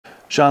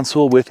Sean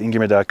Sewell with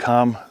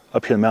Engearment.com,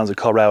 up here in the mountains of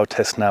Colorado,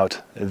 testing out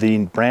the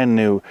brand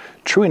new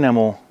True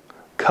Enamel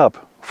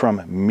cup from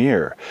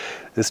MiiR.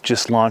 This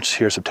just launched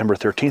here September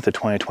 13th of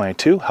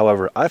 2022.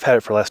 However, I've had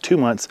it for the last 2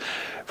 months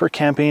for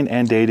camping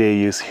and day-to-day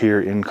use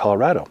here in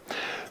Colorado.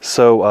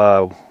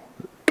 So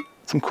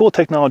some cool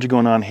technology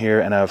going on here,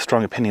 and I have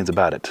strong opinions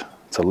about it.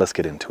 So let's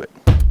get into it.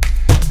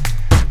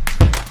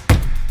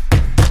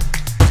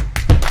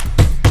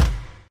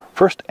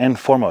 First and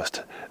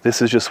foremost, this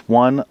is just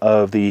one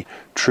of the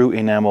True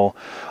Enamel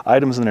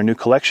items in their new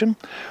collection.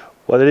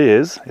 What it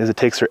is it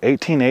takes their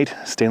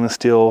 18-8 stainless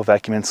steel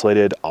vacuum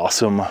insulated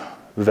awesome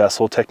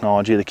vessel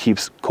technology that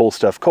keeps cold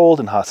stuff cold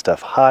and hot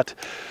stuff hot.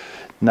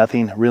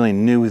 Nothing really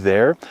new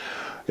there.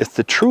 It's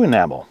the True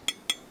Enamel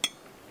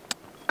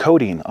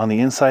coating on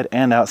the inside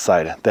and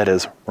outside that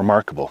is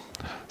remarkable.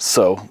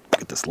 So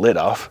get this lid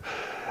off.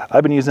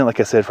 I've been using it, like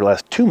I said, for the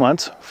last 2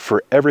 months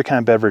for every kind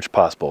of beverage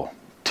possible.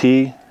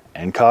 Tea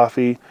and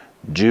coffee,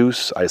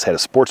 juice. I just had a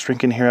sports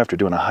drink in here after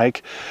doing a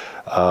hike.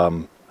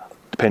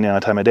 Depending on the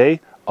time of day,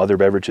 other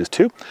beverages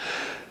too.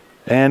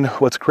 And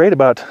what's great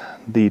about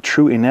the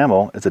True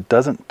Enamel is it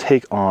doesn't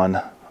take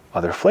on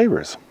other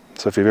flavors.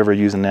 So if you've ever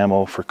used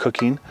enamel for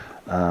cooking,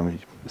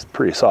 it's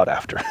pretty sought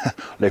after.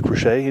 Le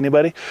Creuset,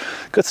 anybody?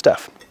 Good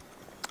stuff.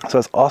 So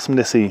it's awesome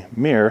to see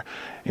MiiR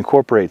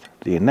incorporate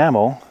the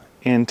enamel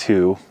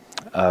into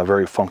a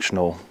very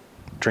functional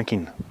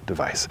drinking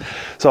device.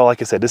 So like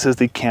I said, this is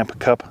the camp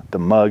cup, the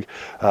mug.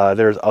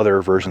 There's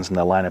other versions in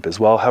the lineup as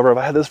well. However,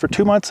 I've had this for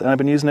 2 months and I've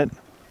been using it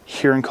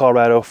here in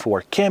Colorado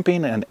for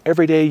camping and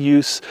everyday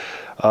use,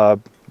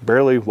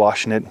 barely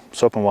washing it,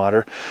 soap and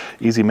water,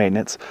 easy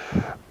maintenance.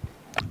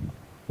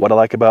 What I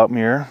like about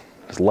MiiR,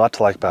 there's a lot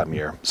to like about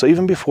MiiR. So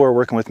even before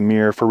working with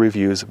MiiR for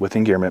reviews with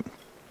Engearment,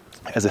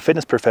 as a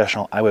fitness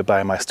professional, I would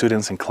buy my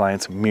students and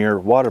clients MiiR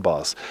water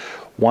balls.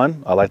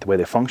 1, I like the way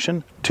they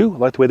function. 2, I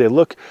like the way they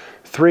look.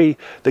 3,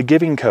 the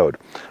giving code.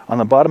 On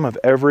the bottom of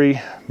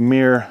every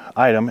MiiR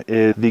item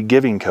is the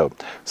giving code.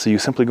 So you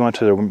simply go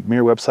onto the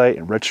MiiR website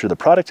and register the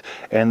product,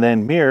 and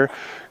then MiiR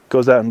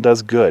goes out and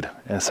does good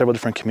in several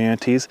different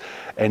communities,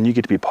 and you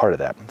get to be part of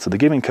that. So the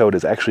giving code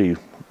is actually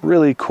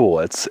really cool.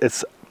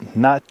 It's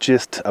not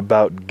just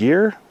about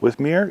gear with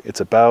MiiR, it's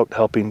about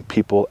helping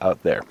people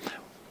out there.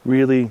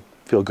 Really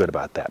feel good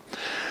about that.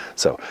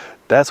 So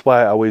that's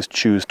why I always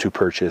choose to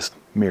purchase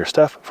MiiR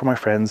stuff for my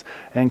friends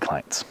and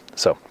clients.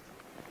 So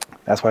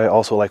that's why I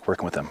also like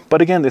working with them.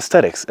 But again, the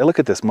aesthetics, look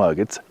at this mug.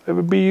 It's a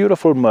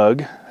beautiful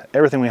mug.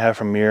 Everything we have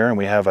from MiiR, and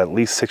we have at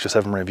least 6 or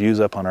 7 reviews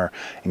up on our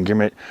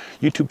Engearment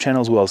YouTube channel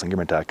as well as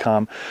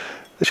Engearment.com.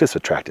 It's just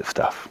attractive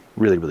stuff.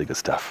 Really, really good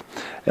stuff.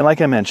 And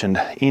like I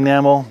mentioned,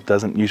 enamel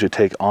doesn't usually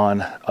take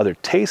on other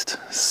taste.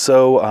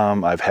 So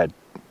I've had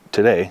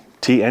today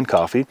tea and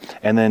coffee,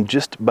 and then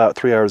just about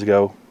 3 hours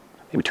ago,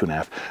 maybe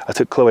 2.5, I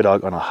took Chloe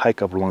Dog on a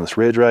hike up along this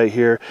ridge right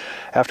here.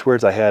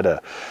 Afterwards, I had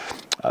a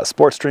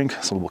sports drink,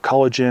 some little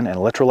collagen and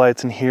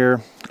electrolytes in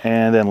here,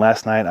 and then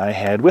last night I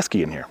had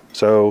whiskey in here.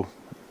 So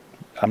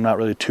I'm not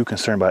really too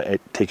concerned about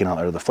it taking on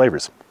other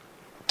flavors.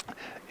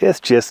 It's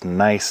just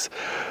nice.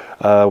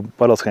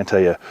 What else can I tell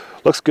you?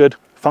 Looks good,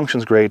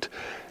 functions great,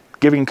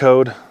 giving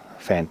code,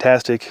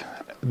 fantastic.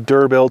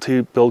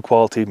 Durability, build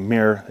quality,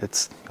 MiiR,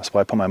 that's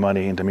why I put my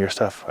money into MiiR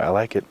stuff. I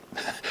like it.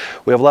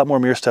 We have a lot more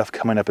MiiR stuff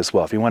coming up as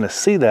well. If you want to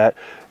see that,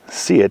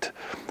 see it,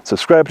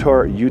 subscribe to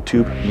our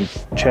YouTube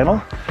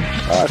channel.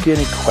 If you have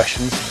any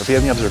questions, if you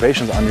have any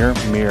observations on your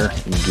MiiR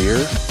gear,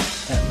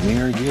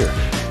 MiiR gear,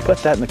 put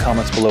that in the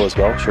comments below as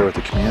well. Share with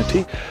the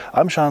community.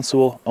 I'm Sean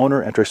Sewell,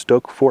 owner and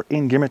stoke for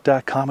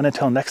Engearment.com, and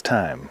until next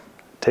time,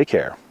 take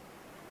care.